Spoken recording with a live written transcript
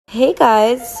Hey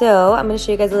guys, so I'm going to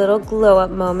show you guys a little glow up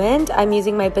moment. I'm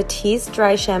using my Batiste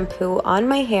dry shampoo on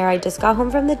my hair. I just got home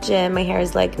from the gym. My hair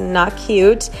is like not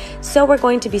cute. So we're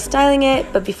going to be styling it.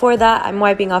 But before that, I'm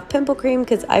wiping off pimple cream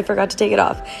because I forgot to take it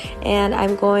off. And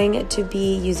I'm going to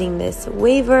be using this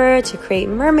waver to create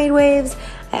mermaid waves.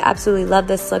 I absolutely love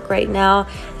this look right now.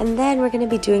 And then we're going to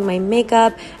be doing my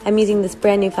makeup. I'm using this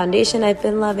brand new foundation I've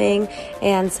been loving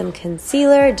and some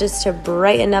concealer just to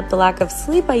brighten up the lack of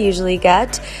sleep I usually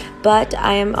get. But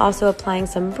I am also applying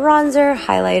some bronzer,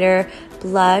 highlighter,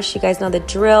 blush. You guys know the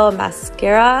drill,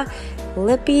 mascara,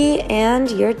 lippy,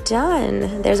 and you're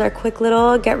done. There's our quick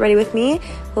little get ready with me.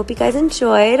 Hope you guys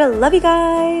enjoyed. Love you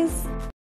guys.